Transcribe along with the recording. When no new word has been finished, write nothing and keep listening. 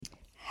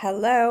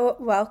Hello,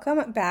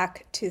 welcome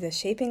back to the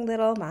Shaping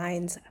Little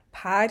Minds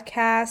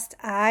podcast.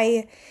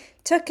 I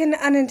took an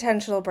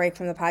unintentional break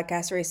from the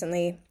podcast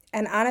recently,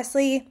 and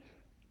honestly,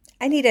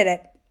 I needed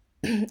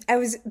it. I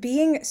was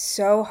being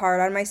so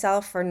hard on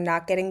myself for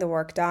not getting the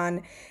work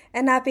done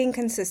and not being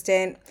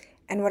consistent,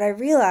 and what I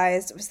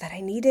realized was that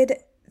I needed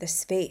the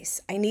space.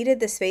 I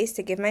needed the space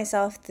to give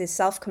myself the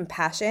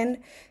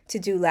self-compassion to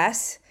do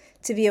less,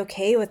 to be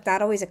okay with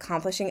not always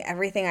accomplishing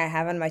everything I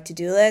have on my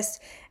to-do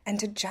list, and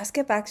to just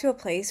get back to a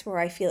place where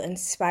I feel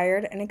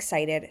inspired and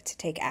excited to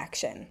take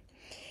action.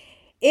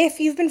 If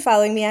you've been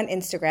following me on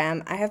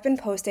Instagram, I have been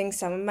posting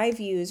some of my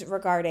views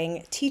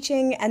regarding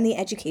teaching and the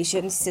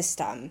education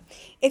system.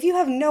 If you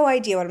have no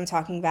idea what I'm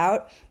talking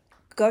about,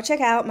 go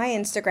check out my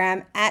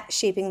Instagram at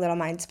Shaping Little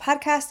Minds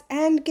Podcast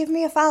and give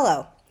me a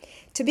follow.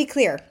 To be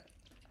clear,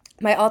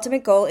 my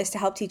ultimate goal is to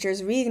help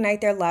teachers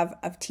reignite their love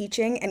of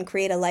teaching and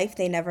create a life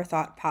they never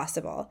thought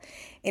possible.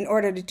 In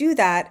order to do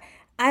that,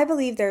 I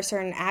believe there are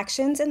certain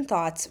actions and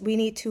thoughts we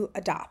need to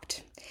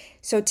adopt.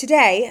 So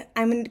today,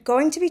 I'm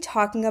going to be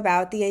talking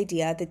about the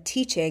idea that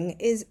teaching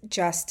is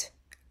just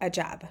a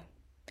job.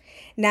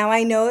 Now,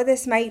 I know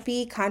this might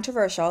be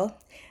controversial,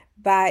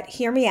 but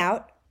hear me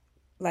out.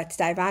 Let's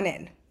dive on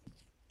in.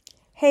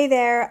 Hey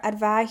there,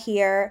 Adva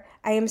here.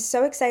 I am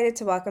so excited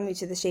to welcome you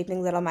to the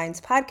Shaping Little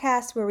Minds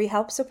podcast, where we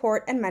help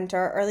support and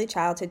mentor early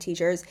childhood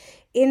teachers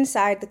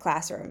inside the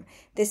classroom.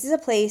 This is a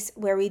place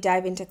where we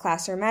dive into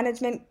classroom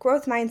management,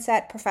 growth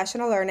mindset,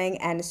 professional learning,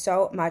 and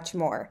so much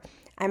more.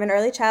 I'm an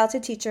early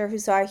childhood teacher who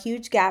saw a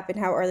huge gap in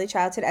how early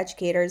childhood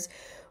educators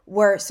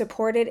were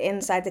supported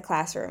inside the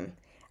classroom.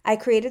 I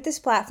created this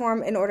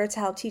platform in order to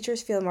help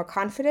teachers feel more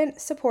confident,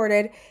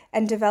 supported,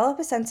 and develop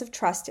a sense of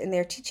trust in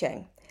their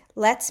teaching.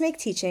 Let's make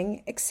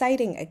teaching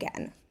exciting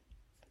again.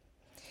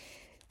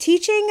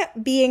 Teaching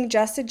being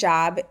just a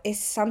job is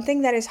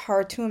something that is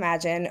hard to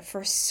imagine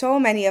for so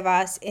many of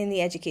us in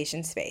the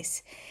education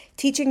space.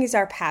 Teaching is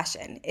our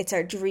passion, it's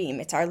our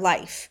dream, it's our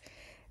life.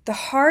 The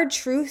hard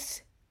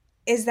truth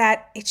is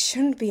that it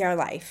shouldn't be our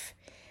life.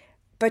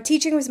 But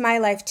teaching was my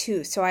life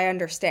too, so I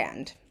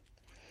understand.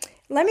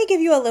 Let me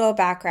give you a little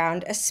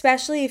background,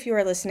 especially if you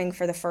are listening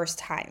for the first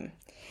time.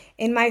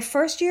 In my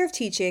first year of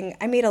teaching,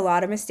 I made a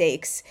lot of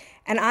mistakes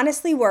and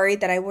honestly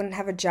worried that I wouldn't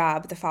have a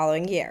job the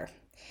following year.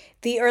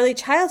 The early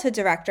childhood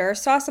director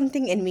saw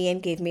something in me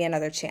and gave me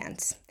another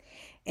chance.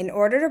 In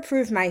order to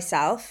prove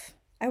myself,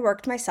 I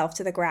worked myself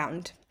to the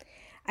ground.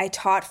 I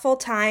taught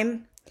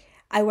full-time,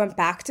 I went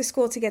back to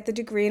school to get the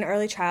degree in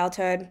early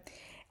childhood,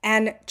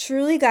 and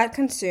truly got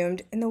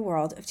consumed in the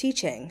world of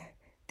teaching.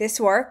 This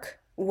work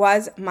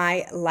was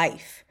my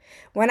life.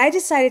 When I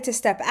decided to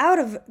step out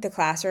of the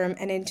classroom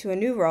and into a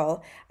new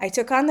role, I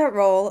took on that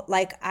role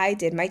like I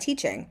did my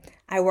teaching.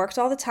 I worked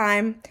all the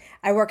time.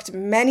 I worked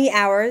many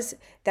hours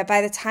that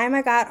by the time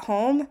I got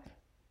home,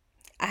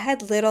 I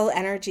had little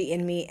energy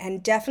in me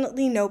and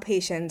definitely no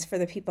patience for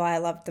the people I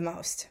loved the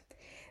most.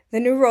 The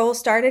new role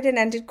started and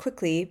ended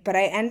quickly, but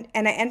I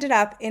ended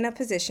up in a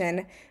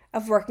position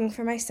of working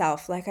for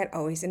myself like I'd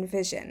always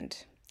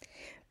envisioned.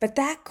 But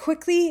that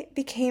quickly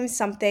became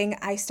something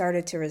I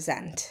started to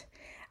resent.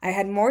 I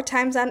had more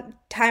time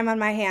on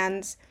my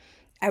hands.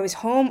 I was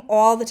home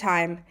all the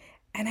time,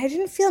 and I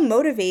didn't feel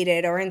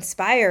motivated or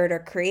inspired or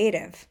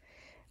creative.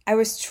 I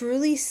was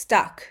truly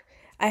stuck.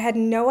 I had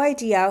no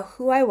idea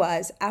who I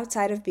was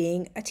outside of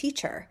being a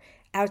teacher,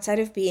 outside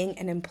of being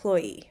an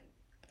employee.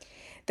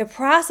 The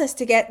process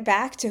to get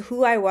back to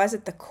who I was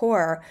at the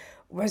core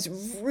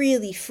was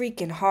really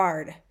freaking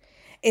hard.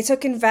 It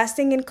took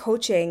investing in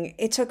coaching.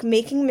 It took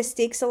making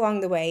mistakes along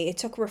the way. It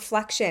took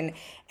reflection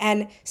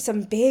and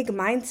some big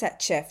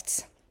mindset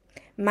shifts.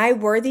 My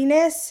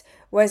worthiness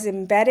was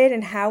embedded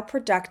in how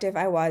productive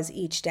I was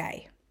each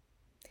day.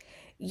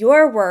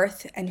 Your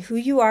worth and who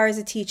you are as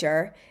a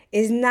teacher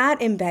is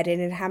not embedded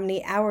in how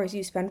many hours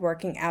you spend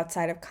working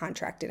outside of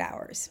contracted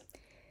hours.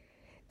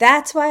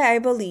 That's why I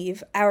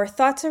believe our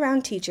thoughts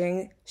around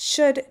teaching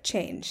should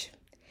change.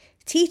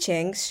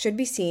 Teaching should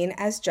be seen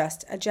as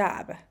just a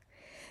job.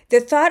 The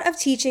thought of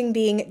teaching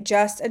being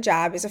just a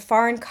job is a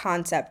foreign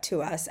concept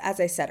to us, as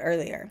I said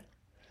earlier.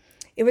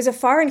 It was a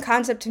foreign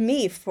concept to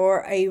me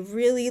for a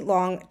really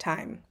long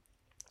time.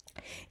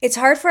 It's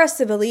hard for us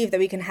to believe that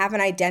we can have an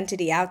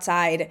identity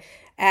outside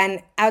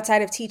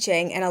of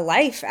teaching and a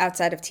life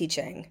outside of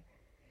teaching.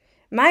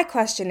 My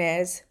question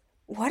is,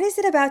 what is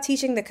it about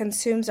teaching that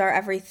consumes our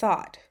every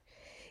thought?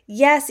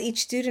 Yes, each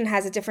student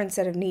has a different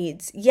set of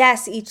needs.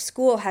 Yes, each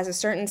school has a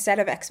certain set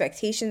of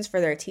expectations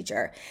for their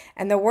teacher,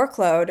 and the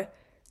workload,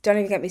 don't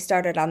even get me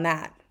started on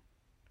that.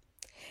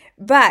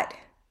 But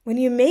when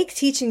you make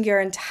teaching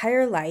your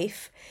entire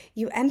life,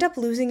 you end up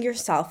losing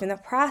yourself in the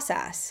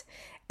process.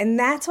 And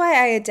that's why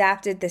I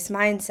adapted this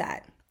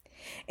mindset.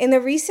 In the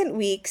recent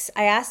weeks,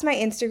 I asked my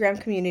Instagram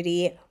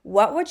community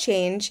what would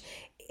change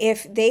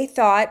if they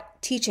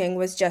thought teaching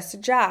was just a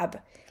job.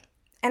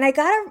 And I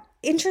got an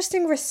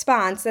interesting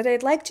response that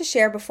I'd like to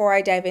share before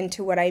I dive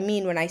into what I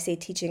mean when I say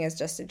teaching is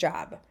just a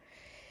job.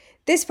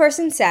 This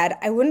person said,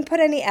 I wouldn't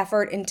put any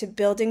effort into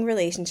building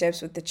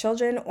relationships with the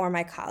children or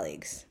my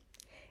colleagues.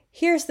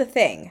 Here's the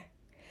thing.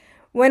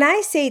 When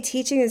I say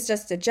teaching is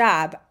just a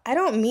job, I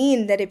don't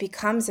mean that it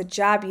becomes a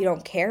job you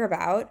don't care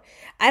about.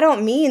 I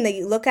don't mean that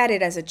you look at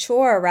it as a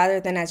chore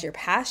rather than as your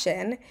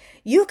passion.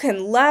 You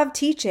can love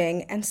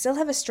teaching and still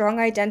have a strong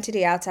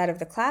identity outside of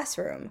the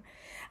classroom.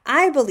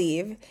 I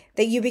believe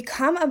that you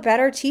become a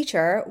better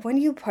teacher when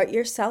you put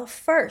yourself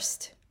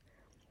first.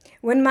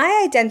 When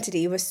my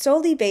identity was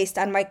solely based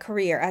on my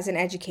career as an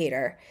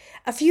educator,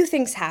 a few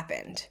things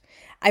happened.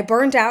 I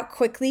burned out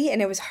quickly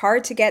and it was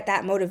hard to get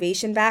that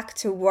motivation back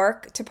to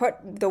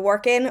put the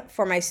work in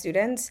for my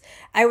students.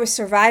 I was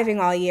surviving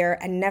all year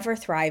and never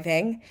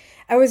thriving.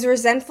 I was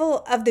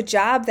resentful of the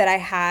job that I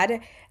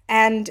had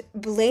and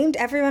blamed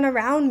everyone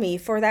around me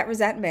for that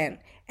resentment.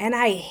 And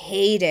I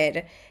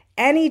hated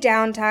any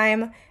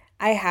downtime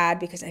I had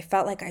because I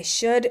felt like I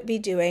should be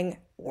doing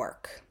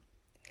work.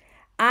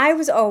 I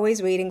was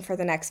always waiting for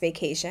the next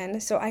vacation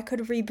so I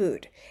could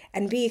reboot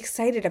and be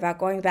excited about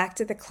going back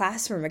to the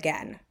classroom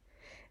again.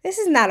 This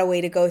is not a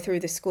way to go through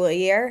the school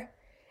year.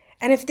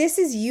 And if this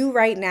is you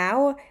right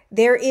now,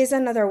 there is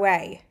another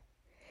way.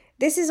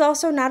 This is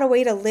also not a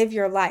way to live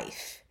your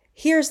life.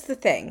 Here's the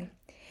thing.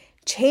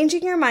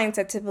 Changing your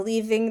mindset to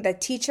believing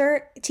that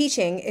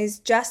teaching is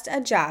just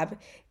a job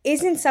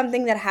isn't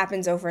something that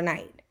happens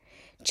overnight.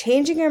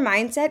 Changing your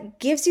mindset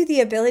gives you the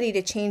ability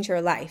to change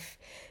your life.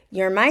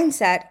 Your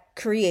mindset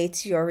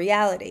creates your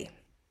reality.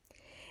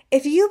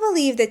 If you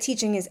believe that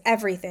teaching is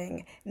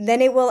everything, then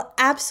it will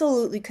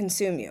absolutely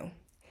consume you.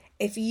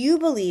 If you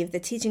believe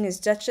that teaching is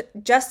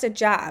just a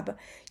job,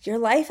 your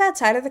life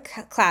outside of the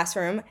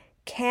classroom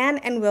can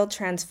and will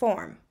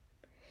transform.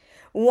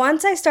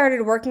 Once I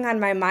started working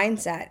on my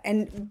mindset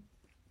and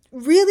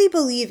really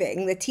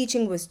believing that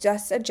teaching was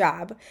just a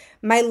job,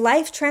 my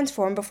life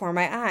transformed before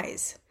my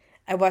eyes.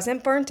 I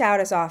wasn't burnt out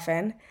as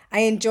often.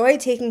 I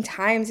enjoyed taking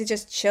time to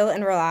just chill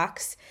and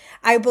relax.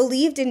 I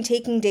believed in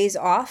taking days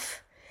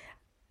off.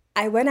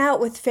 I went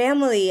out with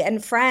family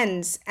and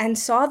friends and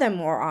saw them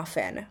more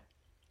often.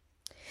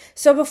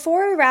 So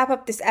before we wrap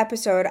up this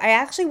episode, I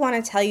actually want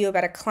to tell you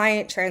about a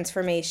client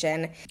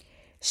transformation.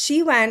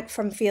 She went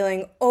from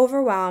feeling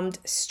overwhelmed,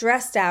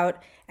 stressed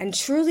out, and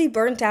truly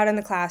burnt out in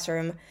the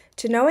classroom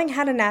to knowing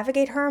how to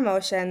navigate her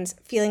emotions,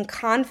 feeling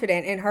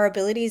confident in her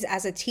abilities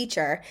as a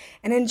teacher,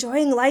 and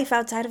enjoying life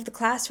outside of the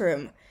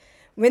classroom.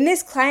 When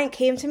this client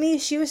came to me,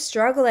 she was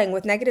struggling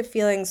with negative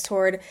feelings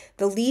toward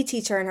the lead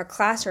teacher in her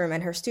classroom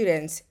and her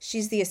students.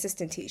 She's the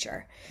assistant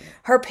teacher.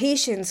 Her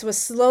patience was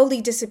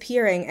slowly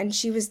disappearing, and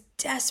she was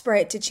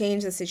desperate to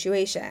change the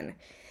situation.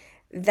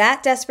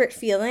 That desperate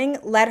feeling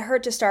led her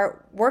to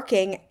start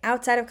working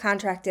outside of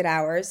contracted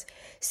hours,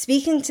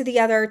 speaking to the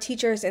other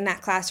teachers in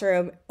that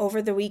classroom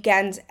over the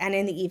weekends and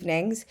in the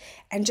evenings,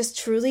 and just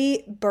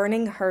truly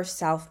burning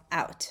herself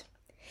out.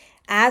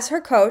 As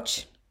her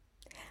coach,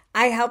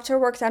 I helped her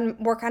work on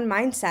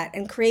mindset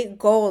and create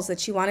goals that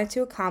she wanted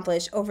to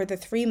accomplish over the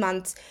 3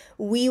 months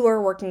we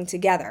were working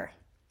together.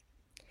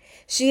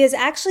 She has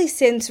actually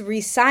since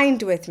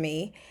re-signed with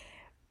me,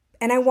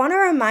 and I want to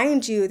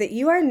remind you that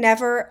you are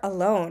never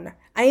alone.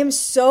 I am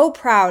so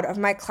proud of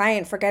my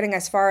client for getting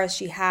as far as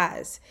she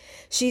has.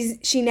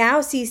 She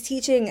now sees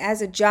teaching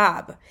as a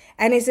job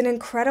and is an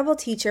incredible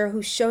teacher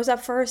who shows up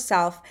for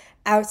herself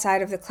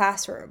outside of the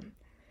classroom.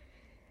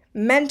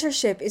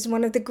 Mentorship is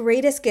one of the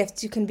greatest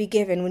gifts you can be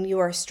given when you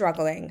are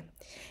struggling.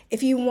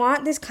 If you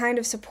want this kind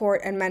of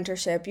support and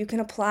mentorship, you can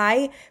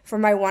apply for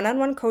my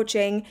one-on-one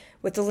coaching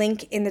with the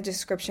link in the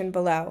description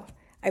below.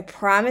 I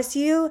promise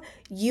you,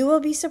 you will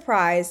be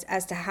surprised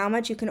as to how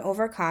much you can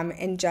overcome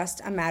in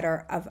just a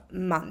matter of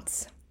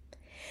months.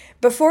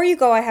 Before you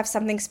go, I have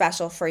something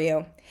special for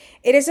you.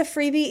 It is a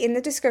freebie in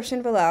the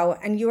description below,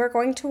 and you are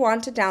going to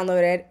want to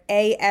download it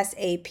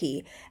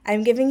ASAP.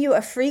 I'm giving you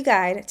a free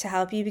guide to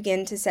help you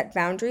begin to set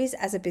boundaries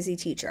as a busy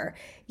teacher.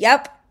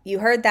 Yep, you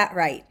heard that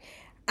right.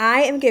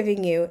 I am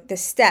giving you the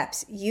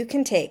steps you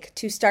can take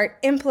to start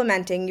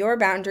implementing your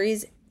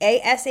boundaries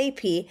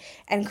ASAP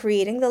and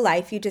creating the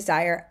life you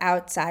desire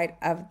outside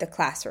of the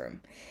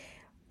classroom.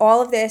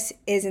 All of this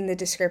is in the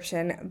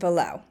description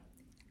below.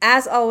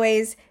 As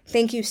always,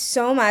 thank you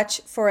so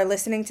much for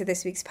listening to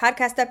this week's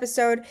podcast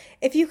episode.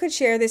 If you could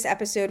share this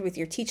episode with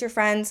your teacher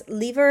friends,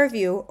 leave a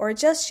review, or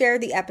just share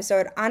the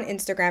episode on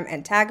Instagram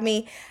and tag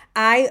me,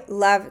 I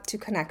love to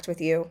connect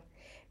with you.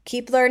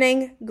 Keep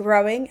learning,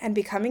 growing, and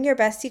becoming your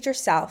best teacher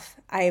self.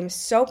 I am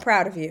so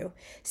proud of you.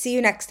 See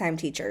you next time,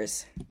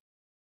 teachers.